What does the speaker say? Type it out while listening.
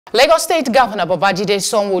Lagos State Governor Babajide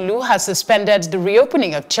Sanwo-Olu has suspended the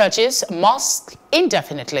reopening of churches, mosques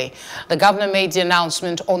indefinitely. The governor made the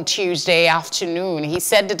announcement on Tuesday afternoon. He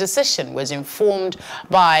said the decision was informed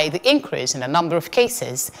by the increase in the number of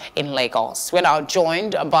cases in Lagos. We're now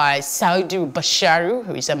joined by Saidu Basharu,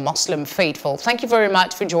 who is a Muslim faithful. Thank you very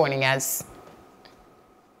much for joining us.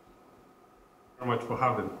 Thank you very much for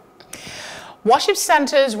having me. Worship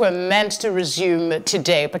centers were meant to resume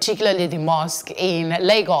today, particularly the mosque in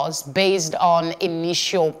Lagos, based on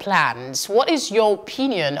initial plans. What is your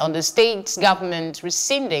opinion on the state government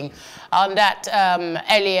rescinding on that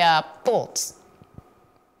earlier thoughts?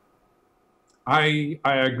 I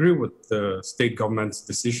agree with the state government's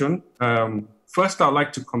decision. First, I'd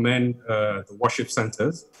like to commend the worship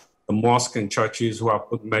centers, the mosques and churches who have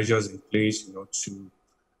put measures in place, to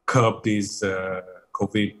curb these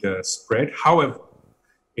COVID spread. However,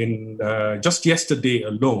 in just yesterday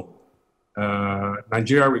alone,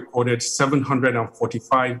 Nigeria recorded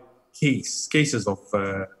 745 cases of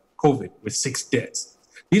COVID with 6 deaths.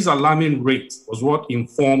 These alarming rates was what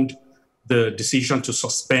informed the decision to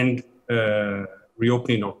suspend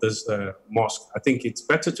reopening of this mosque. I think it's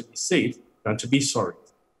better to be safe than to be sorry.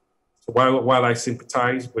 So while I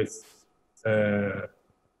sympathize with the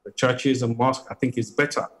churches and mosques, I think it's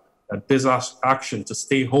better that this action to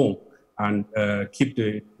stay home and keep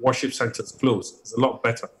the worship centers closed is a lot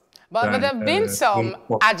better. But there have been some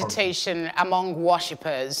agitation among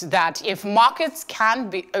worshippers that if markets can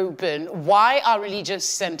be open, why are religious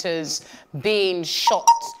centers being shut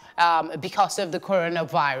because of the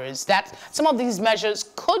coronavirus? That some of these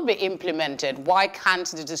measures could be implemented. Why can't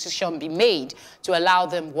the decision be made to allow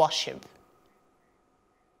them worship?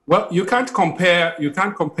 Well, you can't compare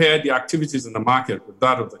the activities in the market with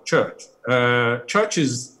that of the church.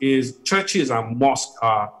 Churches and mosques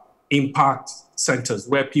are impact centers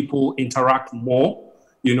where people interact more.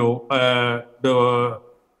 The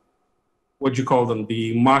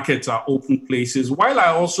markets are open places. While I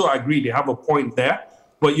also agree they have a point there,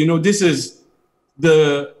 but this is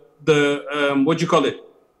the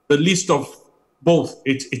list of both.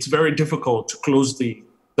 It's very difficult to close the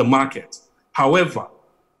market. However,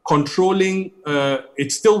 controlling,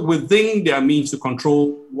 it's still within their means to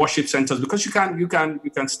control worship centers, because you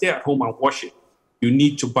can stay at home and worship. You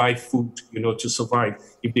need to buy food, to survive.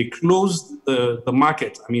 If they close the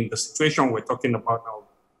market, the situation we're talking about now,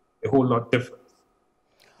 a whole lot different.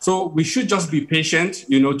 So we should just be patient,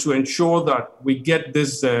 to ensure that we get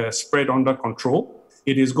this spread under control.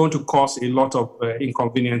 It is going to cause a lot of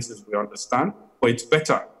inconveniences, we understand, but it's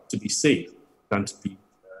better to be safe than to be.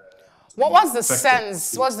 What was the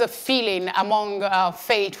sense, what's the feeling among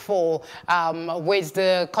faithful with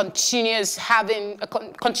the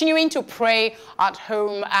continuing to pray at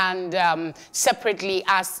home and separately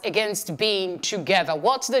as against being together?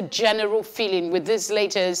 What's the general feeling with this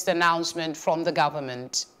latest announcement from the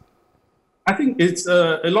government? I think it's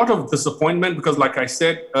a lot of disappointment because, like I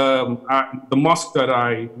said, the mosque that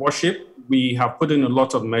I worship, we have put in a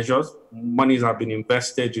lot of measures. Monies have been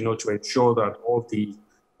invested, to ensure that all the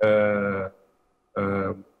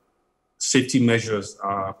safety measures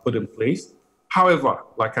are put in place. However,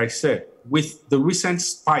 like I said, with the recent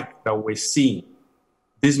spike that we're seeing,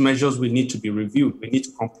 these measures will need to be reviewed. We need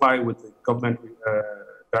to comply with the government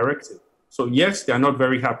directive. So yes, they are not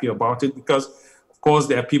very happy about it because, of course,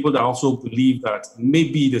 there are people that also believe that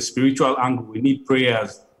maybe the spiritual angle, we need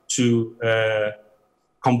prayers to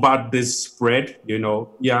combat this spread,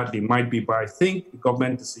 yeah, they might be, but I think the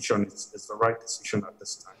government decision is the right decision at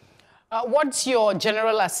this time. What's your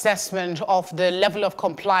general assessment of the level of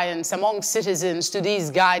compliance among citizens to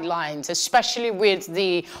these guidelines, especially with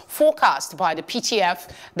the forecast by the PTF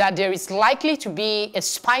that there is likely to be a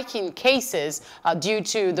spike in cases due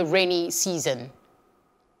to the rainy season?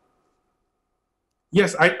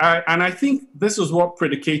 Yes, I think this is what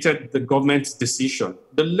predicated the government's decision.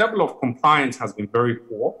 The level of compliance has been very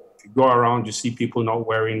poor. If you go around, you see people not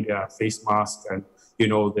wearing their face masks and,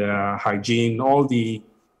 their hygiene, all the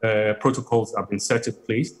protocols have been set in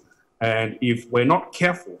place. And if we're not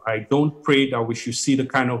careful, I don't pray that we should see the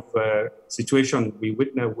kind of situation we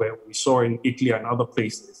witnessed where we saw in Italy and other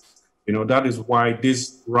places. That is why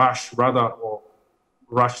this rash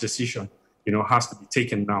decision, has to be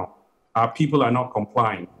taken now. Our people are not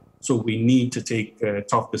complying, so we need to take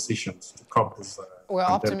tough decisions to curb this. We're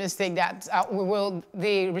optimistic that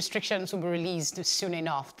the restrictions will be released soon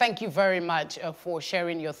enough. Thank you very much for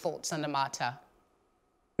sharing your thoughts on the matter.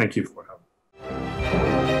 Thank you for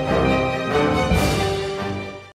having me.